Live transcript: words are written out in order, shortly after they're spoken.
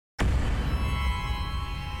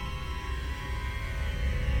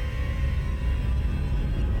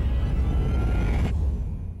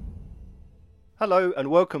Hello and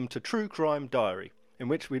welcome to True Crime Diary, in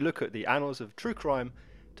which we look at the annals of true crime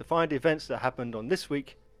to find events that happened on this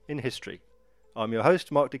week in history. I'm your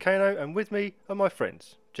host, Mark Decano, and with me are my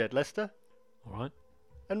friends, Jed Lester. All right.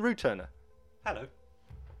 And Rue Turner. Hello.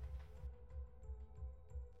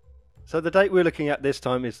 So the date we're looking at this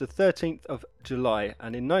time is the 13th of July,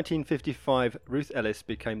 and in 1955 Ruth Ellis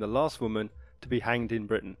became the last woman to be hanged in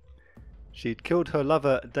Britain. She'd killed her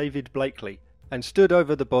lover David Blakely and stood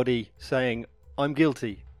over the body saying, "I'm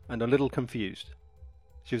guilty and a little confused."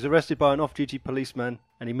 She was arrested by an off-duty policeman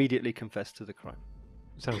and immediately confessed to the crime.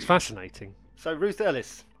 Sounds fascinating. So Ruth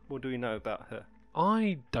Ellis, what do we know about her?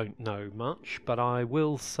 I don't know much, but I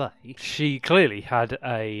will say she clearly had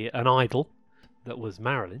an idol that was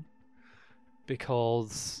Marilyn,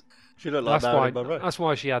 because She looked like Marilyn Monroe. that's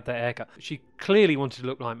why she had that haircut. She clearly wanted to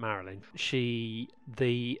look like Marilyn.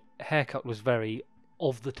 The haircut was very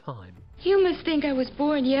of the time. You must think I was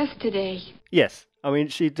born yesterday. Yes, I mean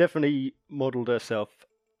she definitely modelled herself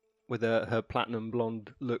with her platinum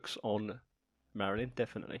blonde looks on Marilyn,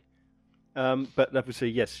 definitely. But obviously,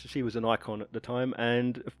 yes, she was an icon at the time,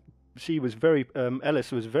 and she was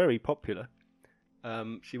Ellis was very popular.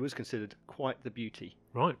 She was considered quite the beauty,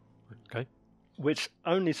 Right. Okay. which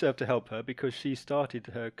only served to help her because she started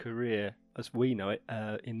her career, as we know it,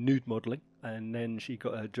 in nude modelling, and then she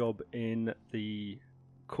got a job in the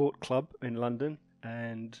Court Club in London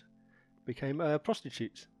and became a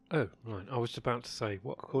prostitute. Oh, right. I was about to say,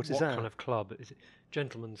 what Courtesan. kind of club is it?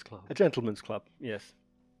 Gentleman's club. A gentleman's club, yes.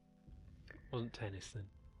 Wasn't tennis then.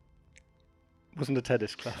 Wasn't a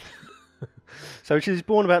tennis club. So she was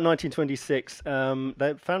born about 1926.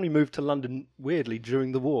 Their family moved to London, weirdly,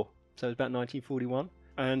 during the war. So it was about 1941.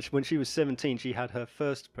 And when she was 17, she had her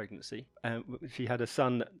first pregnancy. She had a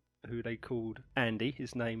son who they called Andy.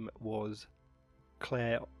 His name was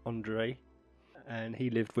Claire Andre. And he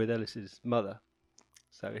lived with Ellis's mother.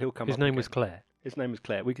 So he'll come His up name again. was Claire. His name was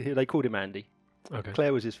Claire. They called him Andy. Okay.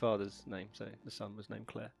 Claire was his father's name, so the son was named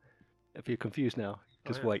Claire. If you're confused now,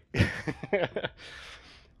 just yeah. wait.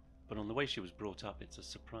 But on the way she was brought up, it's a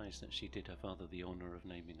surprise that she did her father the honour of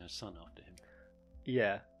naming her son after him.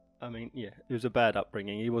 Yeah, I mean, yeah, it was a bad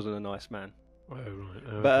upbringing. He wasn't a nice man. Oh, right.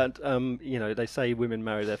 Okay. But they say women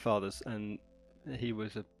marry their fathers, and he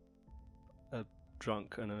was a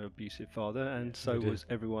drunk and an abusive father, and so He did. was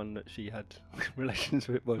everyone that she had relations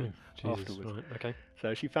with Jesus, afterwards. right. Okay.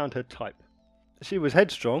 So she found her type. She was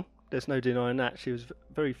headstrong. There's no denying that. She was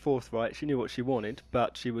very forthright. She knew what she wanted,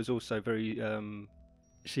 but she was also very.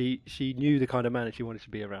 She knew the kind of man that she wanted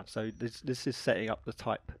to be around. So this is setting up the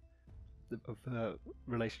type of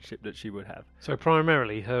relationship that she would have. So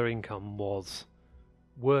primarily her income was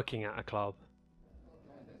working at a club,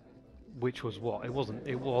 which was what? It wasn't.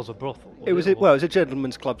 It was a brothel. It was a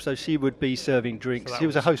gentleman's club, so she would be serving drinks. So She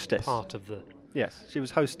was a hostess. Part of the Yes, she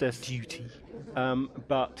was hostess. duty.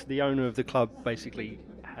 But the owner of the club basically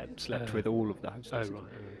had slept Oh. with all of the Oh, hostesses. right.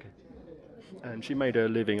 Okay. And she made her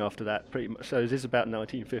living after that, pretty much. So this is about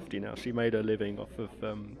 1950 now. She made her living off of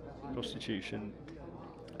prostitution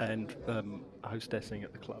and hostessing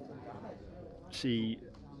at the club.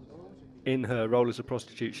 In her role as a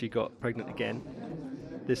prostitute, she got pregnant again.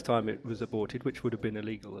 This time it was aborted, which would have been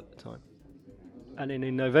illegal at the time. And then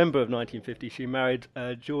in November of 1950, she married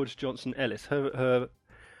George Johnson Ellis. Her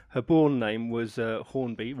born name was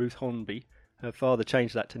Hornby, Ruth Hornby. Her father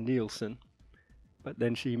changed that to Nielsen. But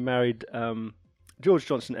then she married George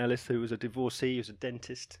Johnson Ellis, who was a divorcee. He was a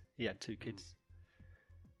dentist. He had 2 kids.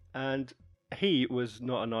 And he was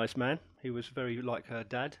not a nice man. He was very like her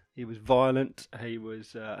dad. He was violent. He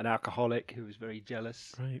was an alcoholic. He was very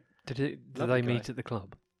jealous. Right. Did Lovely they guy. meet at the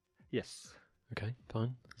club? Yes. Okay,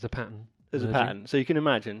 fine. There's a pattern. There's a emerging. pattern. So you can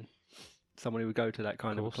imagine someone who would go to that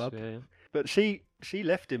kind of a course, club. Yeah. But she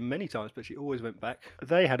left him many times, but she always went back.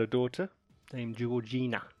 They had a daughter named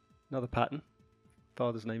Georgina. Another pattern.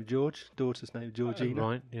 Father's name George, daughter's name Georgina.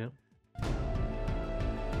 Right. Yeah.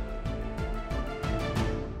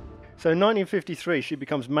 So in 1953, she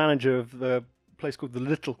becomes manager of the place called the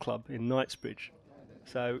Little Club in Knightsbridge.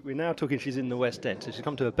 So we're now talking she's in the West End. So she's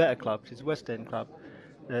come to a better club. She's a West End club.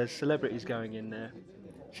 There's celebrities going in there.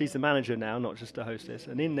 She's the manager now, not just a hostess.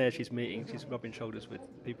 And in there, she's rubbing shoulders with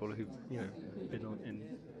people who've been in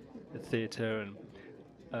the theatre,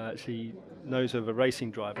 and she knows of a racing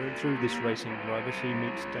driver. And through this racing driver, she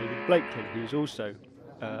meets David Blakely, who's also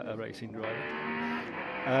a racing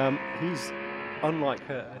driver. He's unlike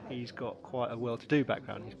her. He's got quite a well-to-do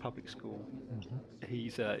background. He's public school.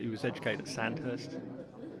 Mm-hmm. He was educated at Sandhurst.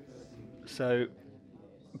 So.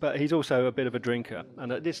 But he's also a bit of a drinker, and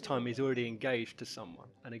at this time he's already engaged to someone.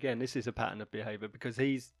 And again, this is a pattern of behaviour because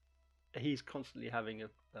he's he's constantly having a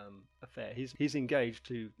affair. He's engaged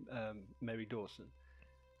to Mary Dawson,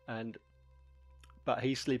 but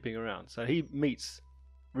he's sleeping around. So he meets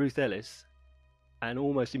Ruth Ellis, and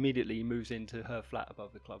almost immediately he moves into her flat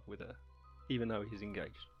above the club with her, even though he's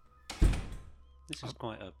engaged. This is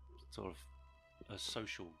quite a sort of a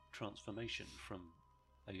social transformation from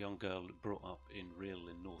a young girl brought up in Rhyl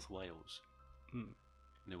in North Wales,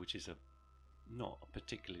 which is not a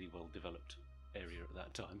particularly well developed area at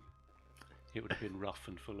that time. It would have been rough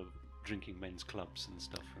and full of drinking men's clubs and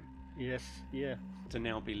stuff. And Yes, yeah. to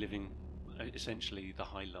now be living essentially the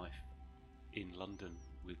high life in London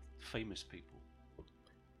with famous people. That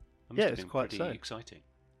must Yeah, have it's been quite pretty so. exciting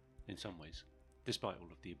in some ways, despite all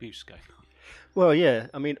of the abuse going on. Well, yeah.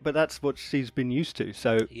 I mean, but that's what she's been used to.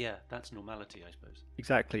 So Yeah, that's normality, I suppose.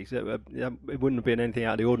 exactly. So it wouldn't have been anything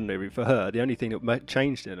out of the ordinary for her. The only thing that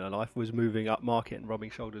changed in her life was moving up market and rubbing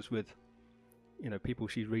shoulders with, people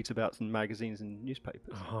she reads about in magazines and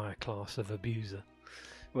newspapers. A higher class of abuser.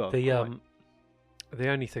 Well, The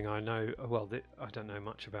only thing I know, I don't know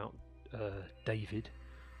much about David,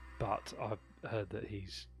 but I've heard that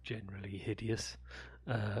he's generally hideous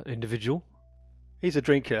individual. he's a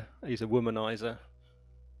drinker. He's a womanizer.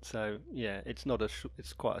 So yeah, it's not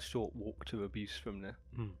it's quite a short walk to abuse from there.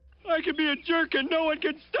 I can be a jerk and no one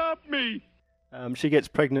can stop me. She gets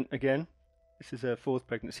pregnant again. This is her fourth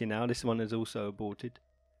pregnancy now. This one is also aborted.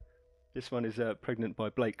 This one is pregnant by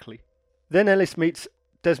Blakely. Then Ellis meets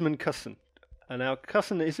Desmond Cusson. And now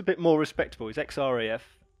Cusson is a bit more respectable. He's ex-RAF.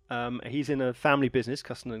 He's in a family business,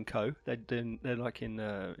 Cusson and Co. They're like in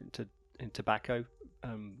tobacco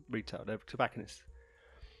retail. They're tobacconists.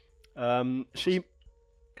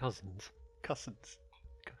 Cousins. Cussons.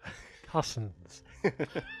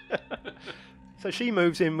 So she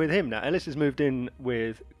moves in with him now. Ellis has moved in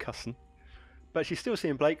with Cusson, but she's still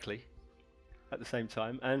seeing Blakely at the same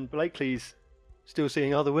time, and Blakely's still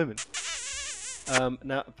seeing other women.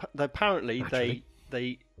 Now, apparently Naturally.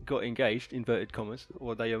 they got engaged, inverted commas,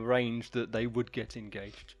 or they arranged that they would get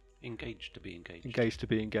engaged. Engaged to be engaged. Engaged to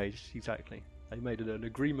be engaged, exactly. They made an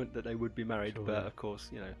agreement that they would be married, Sure, but yeah. of course,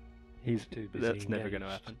 he's Too busy that's never going to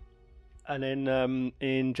engaged. happen. And then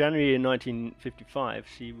in January 1955,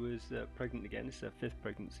 she was pregnant again. It's her fifth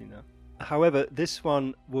pregnancy now. However, this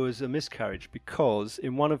one was a miscarriage because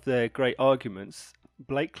in one of their great arguments,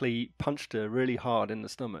 Blakely punched her really hard in the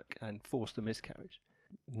stomach and forced a miscarriage.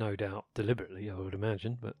 No doubt deliberately, I would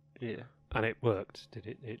imagine, but Yeah. and it worked, did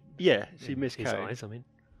it? Yeah, she in miscarried. His eyes, I mean.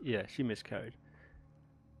 Yeah, she miscarried.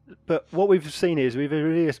 But what we've seen is we've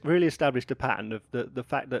really established a pattern of the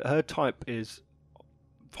fact that her type is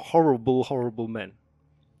horrible, horrible men.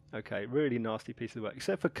 Okay, really nasty piece of work,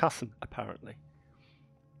 except for Cusson, apparently.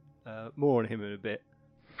 More on him in a bit.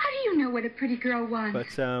 How do you know what a pretty girl wants?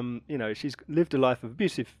 But, she's lived a life of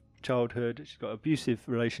abusive childhood. She's got abusive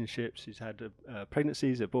relationships. She's had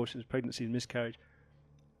pregnancies, abortions, pregnancies, miscarriage.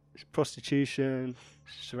 Prostitution,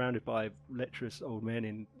 surrounded by lecherous old men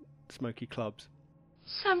in smoky clubs.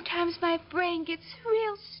 Sometimes my brain gets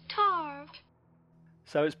real starved.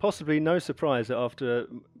 So it's possibly no surprise that after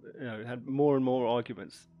had more and more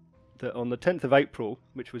arguments, that on the 10th of April,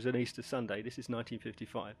 which was an Easter Sunday, this is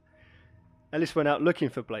 1955, Ellis went out looking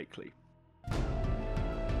for Blakely.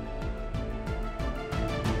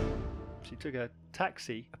 She took a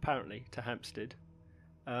taxi, apparently, to Hampstead,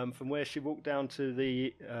 from where she walked down to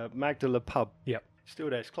the Magdala pub. Yep. Still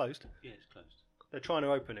there, it's closed. Yeah, it's closed. They're trying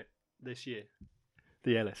to open it this year.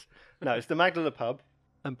 The Ellis. No, it's the Magdala pub,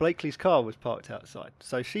 and Blakely's car was parked outside.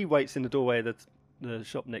 So she waits in the doorway of the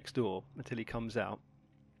shop next door until he comes out.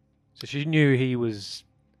 So she knew he was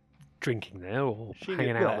drinking there or She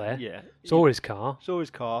hanging knew- out well, there. Yeah. Saw his car. Saw his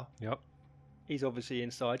car. Yep. He's obviously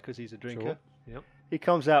inside because he's a drinker. Sure. Yep. He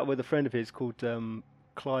comes out with a friend of his called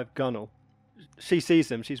Clive Gunnell. She sees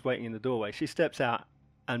them. She's waiting in the doorway. She steps out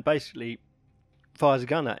and basically fires a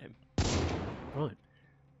gun at him. Right.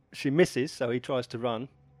 She misses, so he tries to run.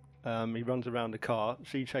 He runs around the car.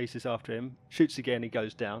 She chases after him, shoots again. He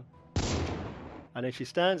goes down, and then she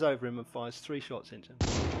stands over him and fires 3 shots into him.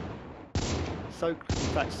 In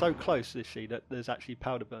fact, so close is she that there's actually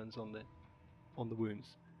powder burns on the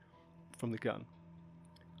wounds from the gun.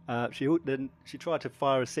 She tried to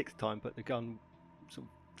fire a 6th time, but the gun sort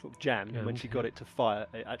of jammed. And when she got it to fire,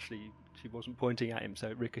 she wasn't pointing at him, so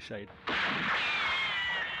it ricocheted.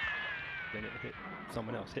 Then it hit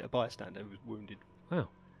someone else, hit a bystander who was wounded. Wow.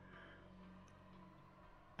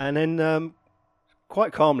 And then,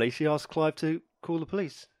 quite calmly, she asked Clive to call the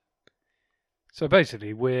police. So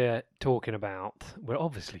basically, we're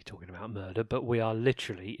obviously talking about murder, but we are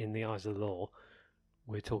literally, in the eyes of the law,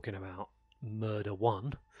 we're talking about murder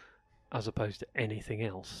 1, as opposed to anything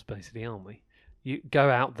else, basically, aren't we? You go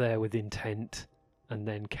out there with intent and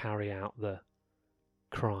then carry out the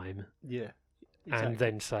crime Yeah. and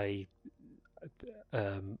then say,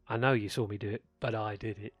 I know you saw me do it, but I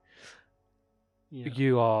did it.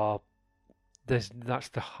 Yeah. That's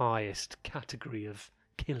the highest category of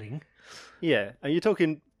killing. Yeah, and you're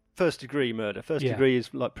talking first degree murder. First Yeah. degree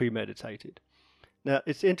is like premeditated. Now,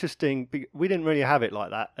 it's interesting, we didn't really have it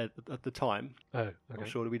like that at the time. Oh, I'm okay.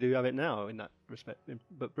 sure we do have it now in that respect,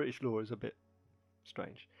 but British law is a bit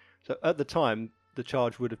strange. So at the time, the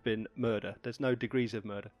charge would have been murder. There's no degrees of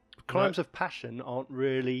murder. Crimes of passion aren't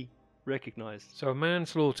really recognised. So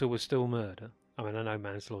manslaughter was still murder. I mean, I know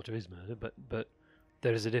manslaughter is murder, but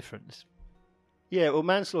there is a difference. Yeah, well,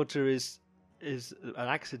 manslaughter is an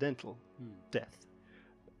accidental death.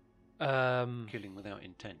 Killing without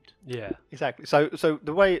intent. Yeah. Exactly. So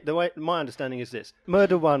the way my understanding is this: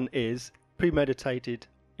 murder one is premeditated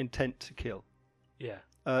intent to kill. Yeah.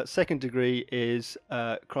 Second degree is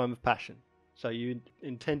crime of passion. So you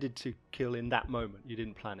intended to kill in that moment. You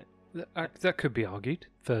didn't plan it. That could be argued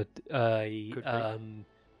for a Could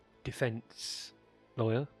defence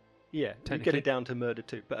lawyer. Yeah, you get Technically. it down to murder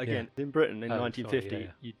too. But again, in Britain in Oh, 1950, sorry,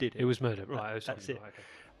 yeah. you did it. It was murder, right? That's it. Right, okay.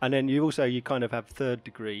 And then you kind of have third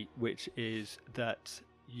degree, which is that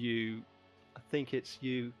you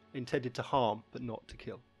intended to harm but not to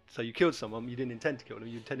kill. So you killed someone, you didn't intend to kill them,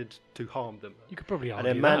 you intended to harm them. You could probably And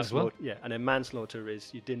argue then that as well. and then manslaughter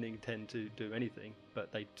is you didn't intend to do anything,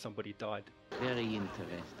 but somebody died. Very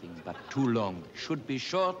interesting, but too long. Should be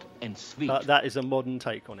short and sweet. But that is a modern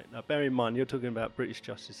take on it. Now, bear in mind, you're talking about British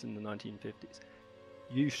justice in the 1950s.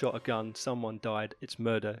 You shot a gun, someone died, it's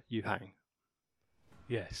murder, you hang.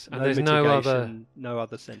 Yes, and No there's no other. mitigation, no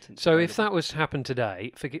other sentence. So if available. that was to happen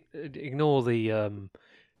today, ignore the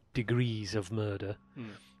degrees of murder.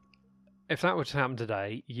 If that were to happen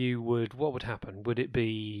today, what would happen? Would it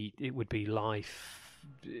be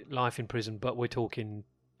life in prison, but we're talking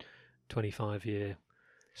 25-year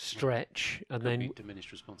stretch, and Could then be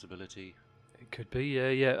diminished responsibility. it could be,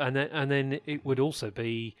 yeah, and then it would also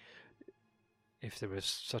be, if there was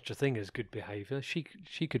such a thing as good behaviour, she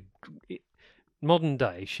could. Modern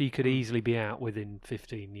day, she could easily be out within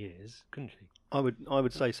 15 years, couldn't she? I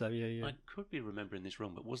would say so. Yeah. I could be remembering this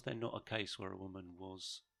wrong, but was there not a case where a woman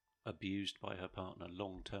was abused by her partner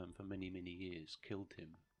long term for many, many years, killed him,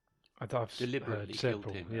 I've deliberately heard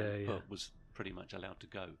several, killed him, yeah. but was pretty much allowed to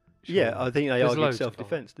go? Yeah, I think they There's argued loads of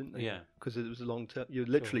self-defence, didn't they? Yeah. Because it was a long term. You're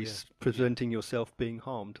literally yeah. preventing yourself being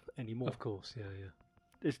harmed anymore. Of course, yeah.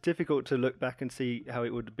 It's difficult to look back and see how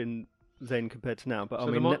it would have been then compared to now. But So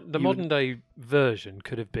I mean, the modern day version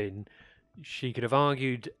could have been, she could have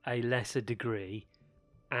argued a lesser degree,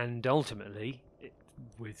 and ultimately,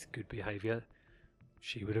 with good behaviour,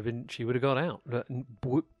 she would have got out. But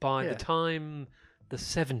by Yeah. the time the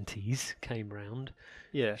 70s came round,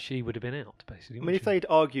 yeah. she would have been out, basically. I mean, if they'd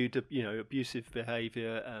argued, abusive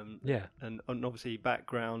behaviour, yeah, and obviously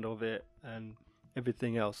background of it and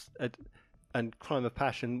everything else, and crime of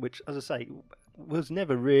passion, which, as I say, was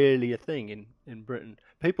never really a thing in Britain.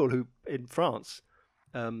 In France,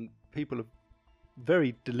 people have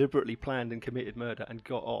very deliberately planned and committed murder and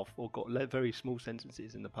got off or got very small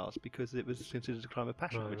sentences in the past because it was considered a crime of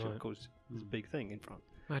passion, which of course is a big thing in France.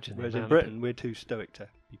 imagine Whereas the in amount Britain, we're too stoic to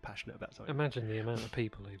be passionate about something. imagine the amount of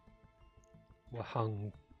people who were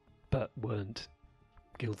hung but weren't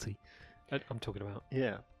guilty. I'm talking about.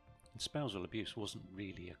 Yeah, And spousal abuse wasn't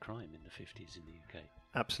really a crime in the 50s in the UK.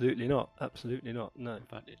 absolutely not. Absolutely not. No. In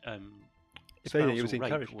fact, If anything, it was spousal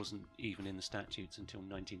rape encouraged. wasn't even in the statutes until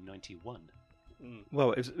 1991.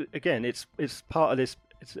 Well, it's part of this.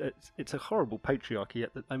 It's a horrible patriarchy.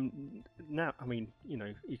 Now, I mean,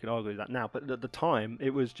 you can argue that now, but at the time, it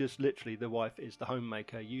was just literally the wife is the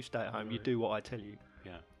homemaker. You stay at home. You do what I tell you.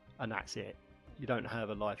 Yeah. And that's it. You don't have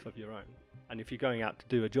a life of your own. And if you're going out to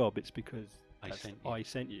do a job, it's because I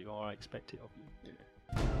sent you or I expect it of you.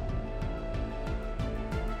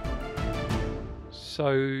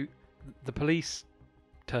 So the police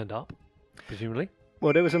turned up, presumably.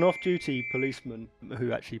 Well, there was an off-duty policeman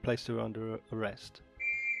who actually placed her under arrest.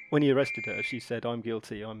 When he arrested her, she said, "I'm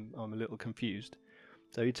guilty. I'm a little confused."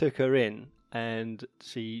 So he took her in, and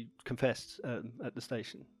she confessed at the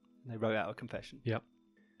station. They wrote out a confession. Yep.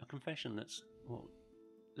 A confession that's,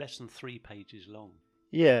 less than 3 pages long.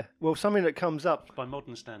 Yeah. Well, something that comes up. By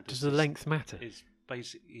modern standards. Does the length matter? Is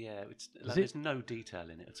basic. Yeah. Does There's no detail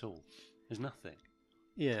in it at all. There's nothing.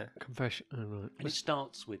 Yeah. Confession. Oh, right. And it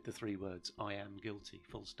starts with the 3 words, "I am guilty,"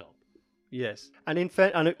 full stop. Yes, and in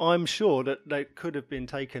fact, and I'm sure that they could have been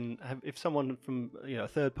taken. If someone from a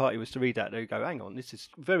third party was to read that, they'd go, "Hang on, this is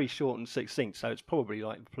very short and succinct." So it's probably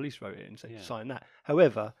like the police wrote it and said, "Sign that."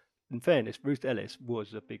 However, in fairness, Ruth Ellis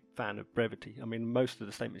was a big fan of brevity. I mean, most of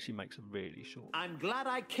the statements she makes are really short. I'm glad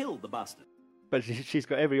I killed the bastard. But she's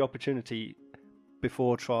got every opportunity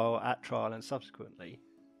before trial, at trial, and subsequently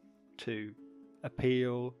to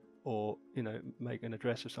appeal or make an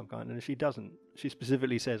address of some kind, and if she doesn't, she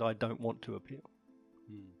specifically says, "I don't want to appeal."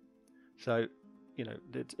 So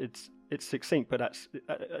it's succinct, but that's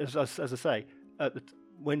as I say,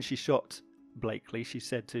 when she shot Blakely, she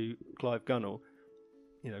said to Clive Gunnell,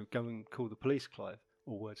 "Go and call the police, Clive,"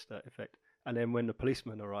 or words to that effect. And then when the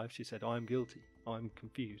policeman arrived, she said, "I'm guilty, I'm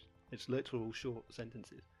confused." It's literal short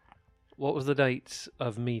sentences. What was the dates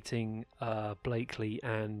of meeting Blakely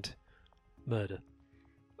and murder?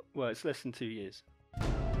 Well, it's less than 2 years.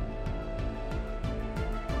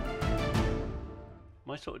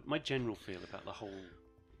 My general feel about the whole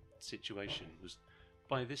situation was,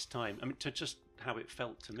 by this time, I mean, to just how it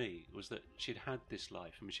felt to me was that she'd had this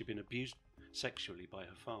life. I mean, she'd been abused sexually by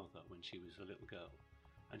her father when she was a little girl,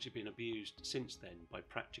 and she'd been abused since then by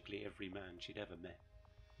practically every man she'd ever met.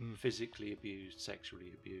 Physically abused,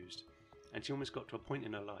 sexually abused, and she almost got to a point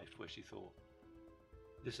in her life where she thought,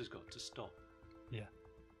 "This has got to stop. Yeah.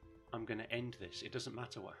 I'm going to end this. It doesn't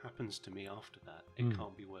matter what happens to me after that. It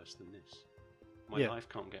can't be worse than this. My life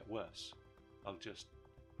can't get worse. I'll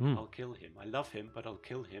kill him. I love him, but I'll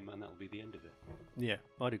kill him, and that'll be the end of it." Yeah,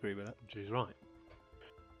 I'd agree with that. She's right.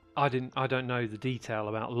 I don't know the detail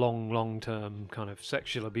about long-term kind of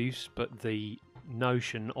sexual abuse, but the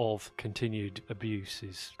notion of continued abuse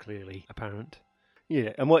is clearly apparent.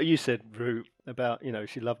 Yeah, and what you said, Rue, about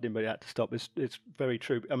she loved him but he had to stop, it's very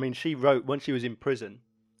true. I mean, she wrote when she was in prison,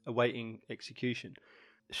 awaiting execution,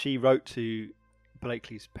 she wrote to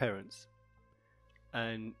Blakely's parents,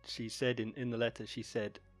 and she said in the letter, she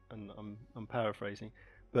said, and I'm paraphrasing,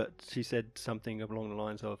 but she said something along the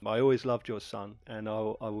lines of, "I always loved your son, and I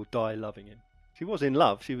will die loving him." She was in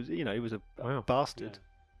love. She was, he was a bastard,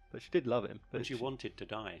 but she did love him. But and she wanted to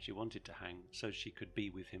die. She wanted to hang so she could be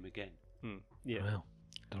with him again. Yeah. Well,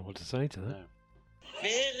 don't know what to say to that. No.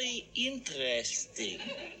 Very interesting,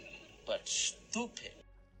 but stupid.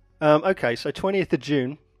 Okay, so 20th of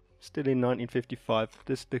June, still in 1955.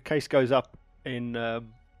 The case goes up in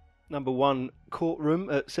number 1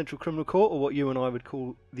 courtroom at Central Criminal Court, or what you and I would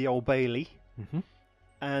call the Old Bailey.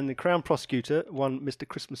 And the Crown Prosecutor, one Mr.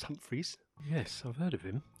 Christmas Humphreys. Yes, I've heard of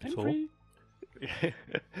him before.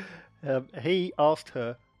 He asked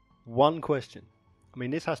her one question. I mean,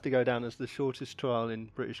 this has to go down as the shortest trial in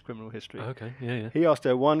British criminal history. Okay, yeah. He asked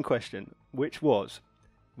her one question, which was,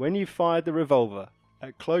 when you fired the revolver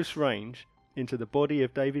at close range into the body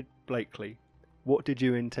of David Blakely, what did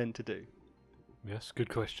you intend to do? Yes, good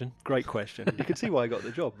question. Great question. You can see why I got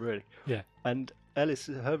the job, really. Yeah. And Ellis,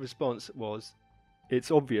 her response was, "It's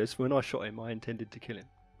obvious, when I shot him, I intended to kill him."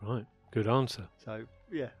 Right, good answer. So,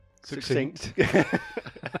 yeah. Succinct.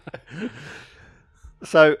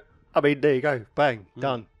 So, I mean, there you go. Bang.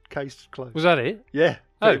 Done. Case closed. Was that it? Yeah,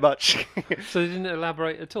 pretty much. So they didn't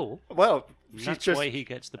elaborate at all? Well, That's why he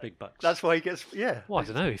gets the big bucks. That's why he gets, yeah. Well, I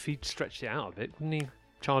don't know. If he'd stretched it out a bit, wouldn't he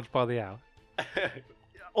charge by the hour?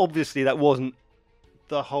 Obviously, that wasn't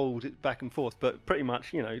the whole back and forth, but pretty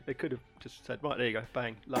much, they could have just said, "Right, there you go,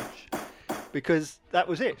 bang, lunch," because that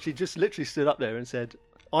was it. She just literally stood up there and said,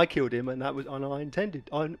 "I killed him, and I intended.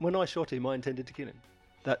 When I shot him, I intended to kill him."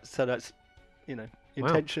 That's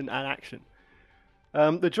intention and action.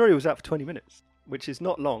 The jury was out for 20 minutes, which is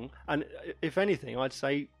not long, and if anything, I'd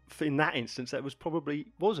say in that instance that was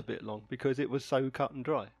a bit long because it was so cut and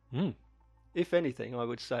dry. If anything, I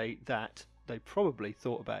would say that they probably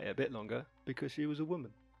thought about it a bit longer because she was a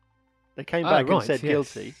woman. They came back and said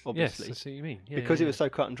guilty, obviously. Yes, that's what you mean. Yeah, because it was so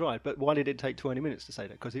cut and dry. But why did it take 20 minutes to say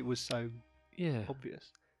that? Because it was so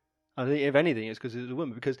obvious. I think, if anything, it's because it was a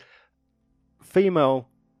woman. Because female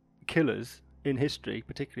killers in history,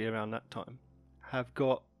 particularly around that time, have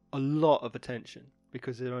got a lot of attention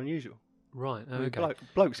because they're unusual. Right, I mean, okay.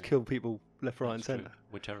 Blokes kill people left, right and centre.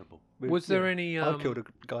 We're terrible. Was there any... I killed a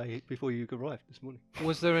guy before you arrived this morning.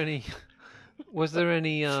 Was there any... Was there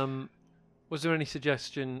any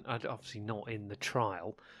suggestion, obviously not in the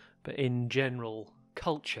trial, but in general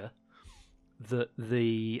culture, that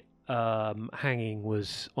the hanging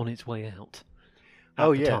was on its way out at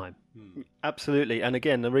the time? Absolutely. And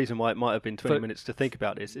again, the reason why it might have been 20 minutes to think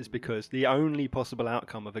about this is because the only possible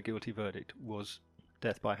outcome of a guilty verdict was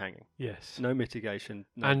death by hanging. Yes. No mitigation,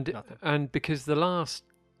 nothing. And because the last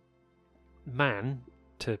man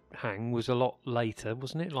to hang was a lot later,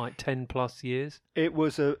 wasn't it? Like 10 plus years. It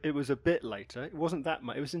was a bit later. It wasn't that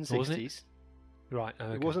much. It was in the Wasn't it? 60s. Right.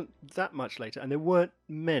 Okay. It wasn't that much later, and there weren't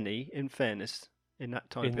many, in fairness, in that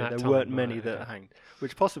time In period. that There time, weren't many right, that okay. hanged,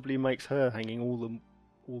 which possibly makes her hanging all the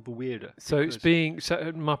weirder. So it's because- being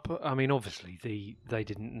I mean, obviously they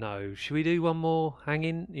didn't know. Should we do one more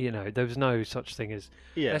hanging? You know, there was no such thing as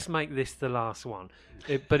Yeah. let's make this the last one.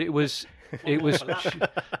 But it was it was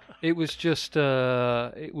it was just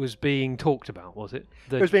it was being talked about, was it?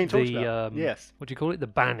 It was being talked about, yes. What do you call it? The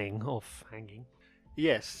banning of hanging.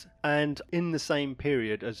 Yes, and in the same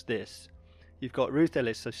period as this, you've got Ruth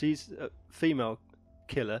Ellis. So she's a female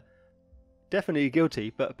killer, definitely guilty,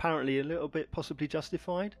 but apparently a little bit possibly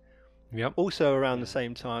justified. Yep. Also around the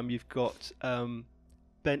same time, you've got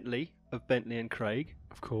Bentley of Bentley and Craig,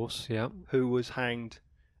 Of course. Yeah. who was hanged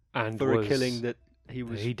And for was, a killing that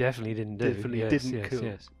he definitely didn't do. definitely Yes, didn't yes, kill,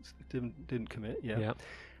 Yes. didn't commit. Yeah. Yeah.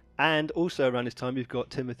 And also around this time, you've got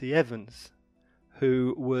Timothy Evans,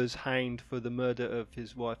 who was hanged for the murder of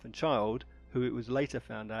his wife and child, who it was later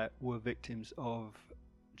found out were victims of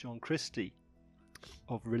John Christie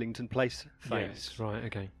of Rillington Place fame. Yes. Right.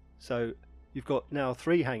 Okay. So you've got now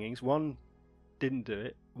 3 hangings. One didn't do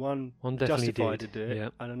it. One definitely justified did. to do it, Yeah.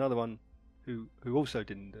 and another one who also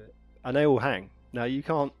didn't do it. And they all hang. Now you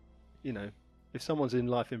can't, if someone's in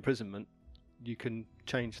life imprisonment, you can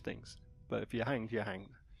change things. But if you're hanged, you're hanged.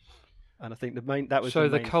 And I think that was So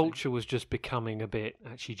the main thing. culture was just becoming a bit.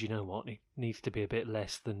 Actually, do you know what? It needs to be a bit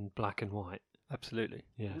less than black and white. Absolutely.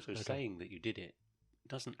 Yeah. Also, okay. saying that you did it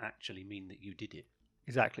doesn't actually mean that you did it.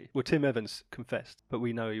 Exactly. Well, Tim Evans confessed, but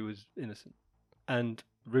we know he was innocent. And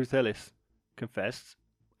Ruth Ellis confessed,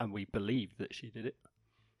 and we believe that she did it.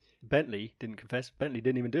 Bentley didn't confess. Bentley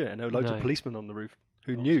didn't even do it. And there were loads No. of policemen on the roof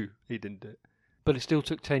who knew he didn't do it. But it still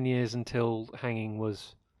took 10 years until hanging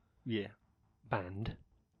was Yeah. banned.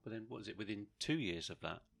 But then, what was it? Within 2 years of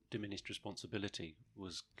that, diminished responsibility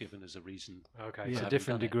was given as a reason. Okay, Yeah. so having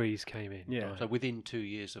different done it. degrees came in. Yeah. Right. So within 2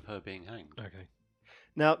 years of her being hanged. Okay.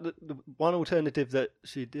 Now, the one alternative that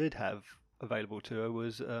she did have available to her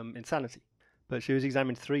was insanity. But she was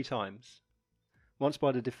examined 3 times. Once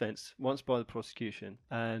by the defence, once by the prosecution,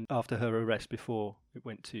 and after her arrest before it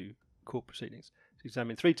went to court proceedings. She was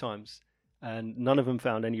examined 3 times, and none of them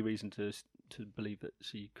found any reason to believe that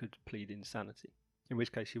she could plead insanity. In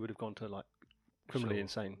which case she would have gone to criminally Sure.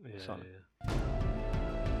 insane Yeah, asylum. yeah.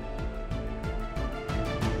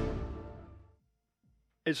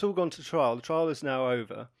 It's all gone to trial. The trial is now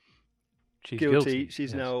over. She's Guilty.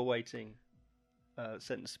 She's yes. now awaiting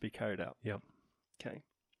sentence to be carried out. Yep. Okay.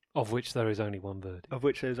 Of which there is only one verdict. Of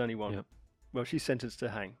which there's only one. Yep. Well, she's sentenced to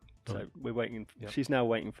hang, so Right. we're waiting. Yep. She's now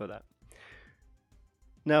waiting for that.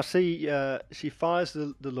 Now, she fires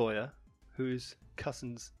the lawyer, who is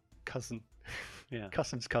cousin's cousin, Yeah.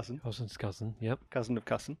 cousin's cousin, Cousin's cousin. Yep. cousin of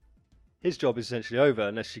cousin. His job is essentially over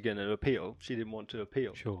unless she's going to appeal. She didn't want to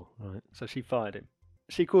appeal, Sure. Right. so she fired him.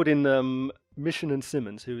 She called in Mission and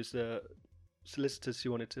Simmons, who was the solicitor she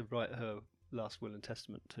wanted to write her last will and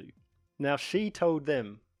testament to. Now, she told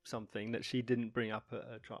them something that she didn't bring up at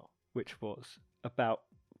her trial, which was about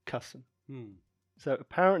Cusson. Hmm. So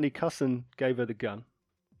apparently Cusson gave her the gun,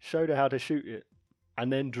 showed her how to shoot it,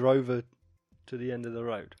 and then drove her to the end of the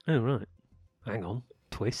road. Oh, right. Hang on.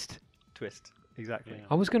 Twist. Twist. Exactly. Yeah.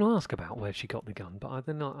 I was going to ask about where she got the gun, but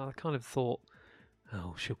I kind of thought,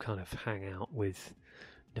 oh, she'll kind of hang out with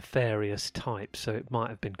nefarious types, so it might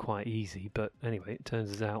have been quite easy. But anyway, it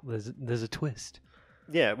turns out there's a twist.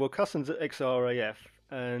 Yeah, well, Cusson's at XRAF,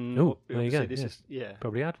 and Oh, there you obviously go, this yeah. is yeah.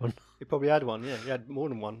 Probably had one. He probably had one. Yeah, he had more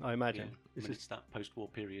than one, I Yeah. imagine. I This mean, is it's that post-war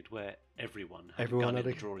period where everyone had Everyone a gun had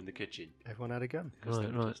in a- the drawer in the kitchen. everyone had a gun. 'Cause they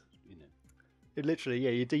Right, were right. just, It literally,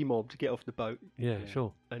 yeah, you demob to get off the boat, Yeah, Yeah.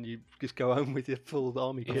 sure. and you just go home with your full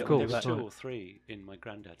army Of kit. there on course, your were back. 2 right. or 3 in my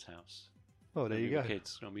granddad's house. Oh, there when you we were go.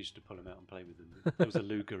 kids, and we used to pull them out and play with them. There was a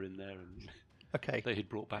Luger in there, and Okay, they had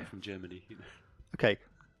brought back from Germany. okay.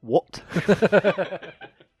 What?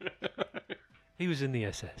 He was in the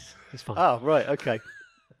SS. It's fine. Ah, right. Okay,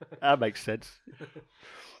 that makes sense.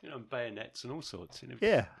 And bayonets and all sorts.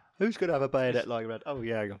 Yeah, who's going to have a bayonet lying around? Oh,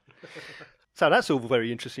 yeah, hang on. So that's all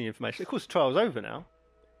very interesting information. Of course, the trial's over now.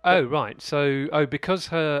 Oh, right. So, because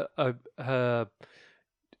her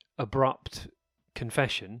abrupt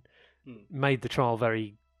confession made the trial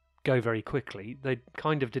go very quickly, they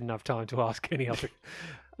kind of didn't have time to ask any other.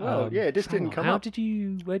 Well, yeah, this hang didn't on, come How up. did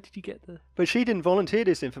you? Where did you get the? But she didn't volunteer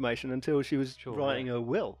this information until she was Sure, writing yeah. her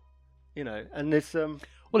will. And this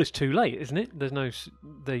Well, it's too late, isn't it? There's no.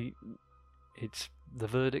 It's the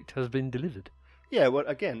verdict has been delivered. yeah, well,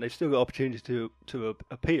 again, they've still got opportunity to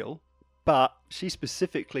appeal, But she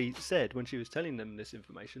specifically said when she was telling them this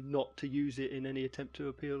information not to use it in any attempt to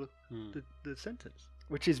appeal the sentence,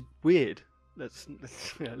 which is weird. Let's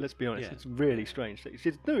be honest. Yeah. It's really strange.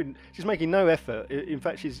 She's making no effort. In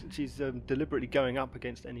fact, she's deliberately going up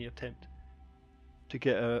against any attempt to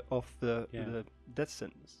get her off the death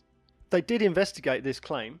sentence. They did investigate this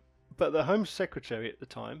claim, but the Home Secretary at the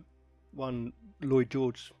time, one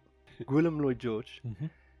Gwilym Lloyd George,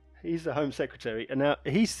 he's the Home Secretary, and now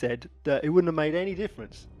he said that it wouldn't have made any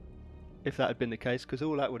difference if that had been the case, because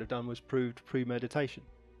all that would have done was proved premeditation.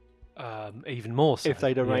 Even more so. If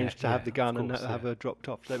they'd arranged to have the gun and have her dropped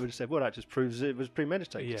off, they would have said, well, that just proves it was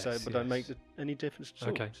premeditated, Yes, but don't make any difference at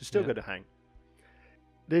all. Okay, She's still going to hang.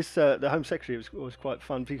 This, the Home Secretary was quite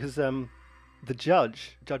fun, because the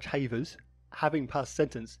Judge Havers, having passed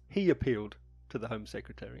sentence, he appealed to the Home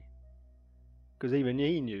Secretary. Because even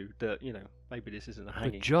he knew that, maybe this isn't a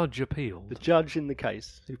hanging. The judge appealed? The judge in the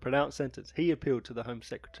case who pronounced sentence, he appealed to the Home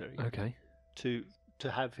Secretary to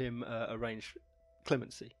have him arrange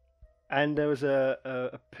clemency. And there was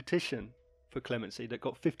a petition for clemency that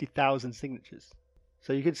got 50,000 signatures.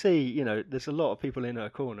 So you can see, there's a lot of people in her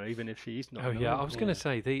corner, even if she's not. Oh, yeah, I was going to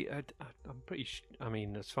say, I'm pretty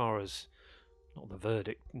as far as, not the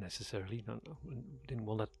verdict necessarily, don't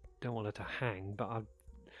want her to hang, but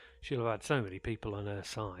she'll have had so many people on her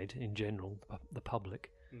side in general, the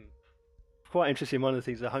public. Quite interesting, one of the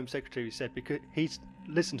things the Home Secretary said, because he's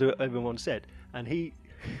listened to what everyone said, and he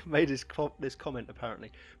made this comment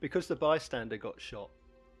apparently, because the bystander got shot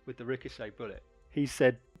with the ricochet bullet. He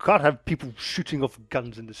said, "Can't have people shooting off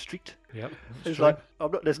guns in the street." Yep, it's like,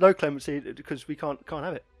 there's no clemency because we can't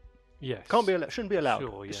have it. Yes, shouldn't be allowed.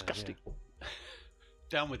 Sure, yeah, disgusting. Yeah.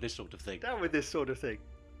 Down with this sort of thing. Down with this sort of thing.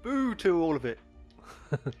 Boo to all of it.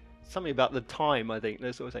 Something about the time, I think.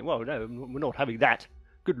 They're sort of saying, well, no, we're not having that.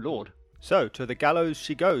 Good Lord. So, to the gallows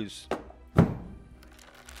she goes.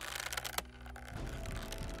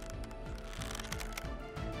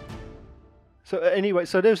 So anyway,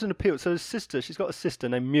 so there's an appeal. So she's got a sister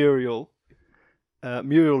named Muriel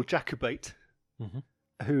Jacobate,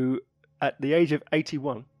 who at the age of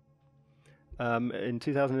 81, in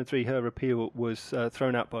 2003, her appeal was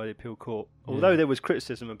thrown out by the appeal court. Although there was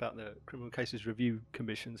criticism about the Criminal Cases Review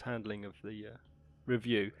Commission's handling of the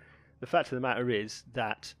review, the fact of the matter is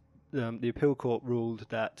that the appeal court ruled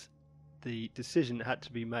that the decision had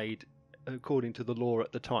to be made according to the law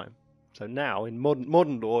at the time. So now, in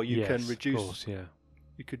modern law, you can reduce. Of course, yeah.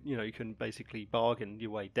 You can basically bargain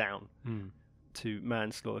your way down to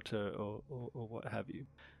manslaughter or what have you.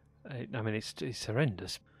 I mean, it's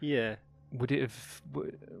horrendous. Yeah. Would it have?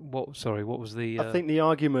 What was the? I think the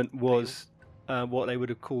argument was what they would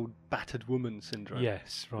have called battered woman syndrome.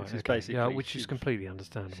 Yes, right. Which is basically, which is completely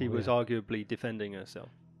understandable. She was arguably defending herself.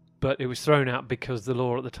 But it was thrown out because the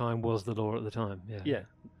law at the time was the law at the time. Yeah. Yeah.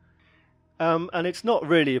 And it's not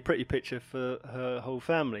really a pretty picture for her whole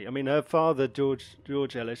family. I mean, her father, George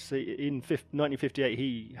Ellis, in 1958,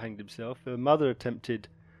 he hanged himself. Her mother attempted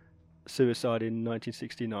suicide in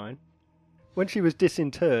 1969. When she was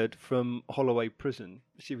disinterred from Holloway Prison,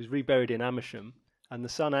 she was reburied in Amersham, and the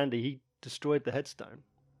son Andy, he destroyed the headstone.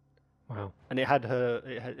 Wow! And it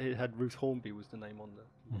had Ruth Hornby was the name on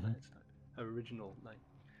the headstone, her original name.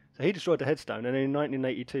 So he destroyed the headstone, and in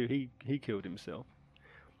 1982 he killed himself.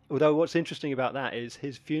 Although what's interesting about that is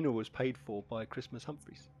his funeral was paid for by Christmas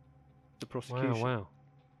Humphreys, the prosecution. Wow.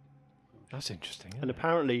 That's interesting. And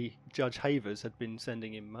apparently Judge Havers had been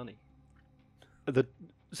sending him money.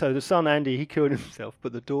 So the son Andy, he killed himself,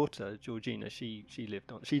 but the daughter Georgina, she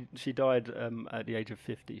lived on. She died at the age of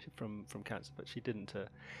 50 from cancer, but she didn't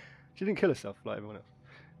kill herself like everyone else.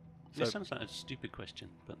 This sounds like a stupid question,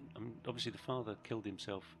 but obviously the father killed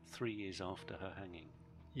himself 3 years after her hanging.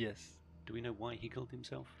 Yes. Do we know why he killed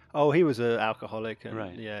himself? Oh, he was an alcoholic, and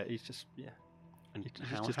right. Yeah, he's just And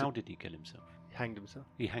how did he kill himself? He hanged himself.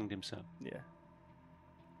 He hanged himself. Yeah.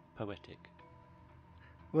 Poetic.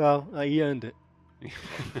 Well, he earned it.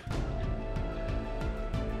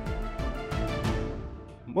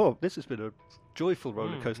 Well, this has been a joyful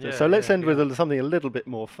roller coaster. So let's end with something a little bit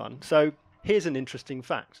more fun. So here's an interesting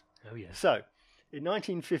fact. Oh yeah. So in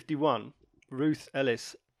 1951, Ruth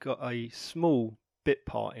Ellis got a small bit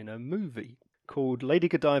part in a movie called Lady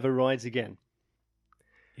Godiva Rides Again.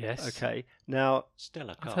 Yes. Okay. Now,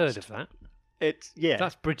 stellar cast. I've heard of that.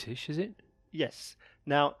 That's British, is it? Yes.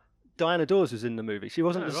 Now, Diana Dawes was in the movie. She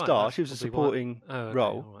wasn't the star. She was a supporting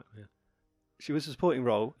role. Right, yeah. She was a supporting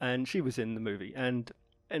role, and she was in the movie. And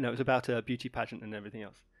it was about a beauty pageant and everything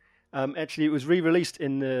else. Actually, it was re-released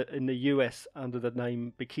in the US under the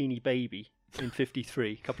name Bikini Baby in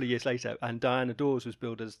 '53, a couple of years later, and Diana Dawes was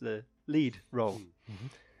billed as the lead role.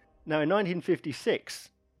 Now, in 1956,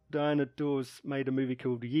 Diana Dors made a movie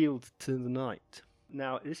called Yield to the Night.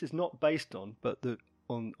 Now, this is not based on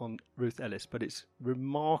on Ruth Ellis, but it's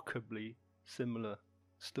remarkably similar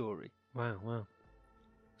story. Wow.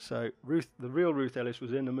 So the real Ruth Ellis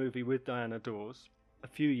was in a movie with Diana Dors a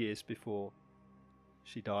few years before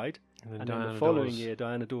she died, and then the following year,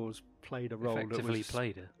 Diana Dors played a role Effectively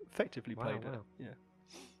played her. Yeah,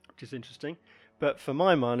 which is interesting. But for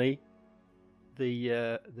my money,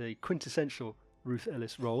 the quintessential Ruth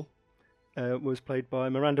Ellis role was played by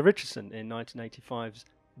Miranda Richardson in 1985's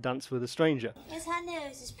Dance with a Stranger. Is her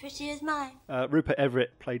nose as pretty as mine? Rupert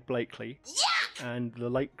Everett played Blakely, and the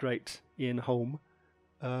late great Ian Holm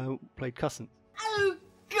played Cusson. Oh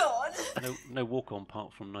God! No walk-on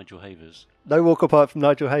part from Nigel Havers. No walk apart from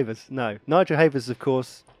Nigel Havers. No, Nigel Havers, of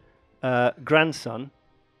course, grandson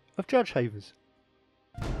of Judge Havers.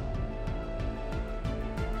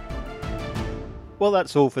 Well,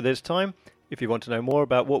 that's all for this time. If you want to know more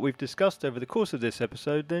about what we've discussed over the course of this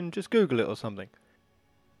episode, then just Google it or something.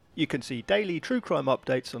 You can see daily true crime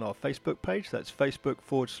updates on our Facebook page, that's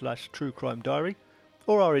Facebook.com/True Crime Diary,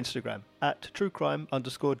 or our Instagram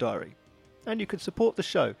 @truecrime_diary. And you can support the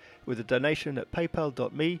show with a donation at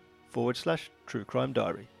paypal.me/True Crime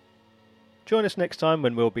Diary. Join us next time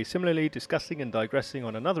when we'll be similarly discussing and digressing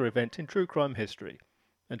on another event in true crime history.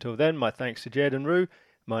 Until then, my thanks to Jed and Rue.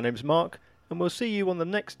 My name's Mark, and we'll see you on the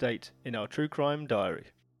next date in our True Crime Diary.